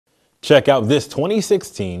Check out this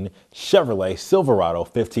 2016 Chevrolet Silverado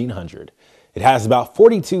 1500. It has about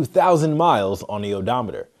 42,000 miles on the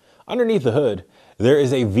odometer. Underneath the hood, there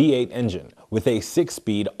is a V8 engine with a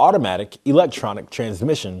 6-speed automatic electronic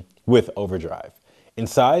transmission with overdrive.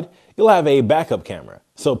 Inside, you'll have a backup camera,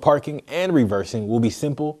 so parking and reversing will be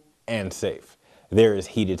simple and safe. There is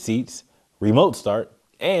heated seats, remote start,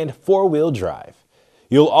 and 4-wheel drive.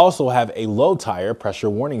 You'll also have a low tire pressure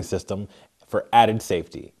warning system for added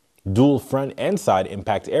safety. Dual front and side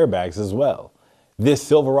impact airbags as well. This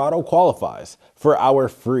Silverado qualifies for our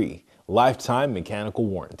free lifetime mechanical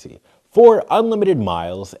warranty for unlimited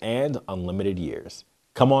miles and unlimited years.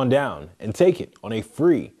 Come on down and take it on a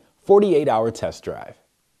free 48-hour test drive.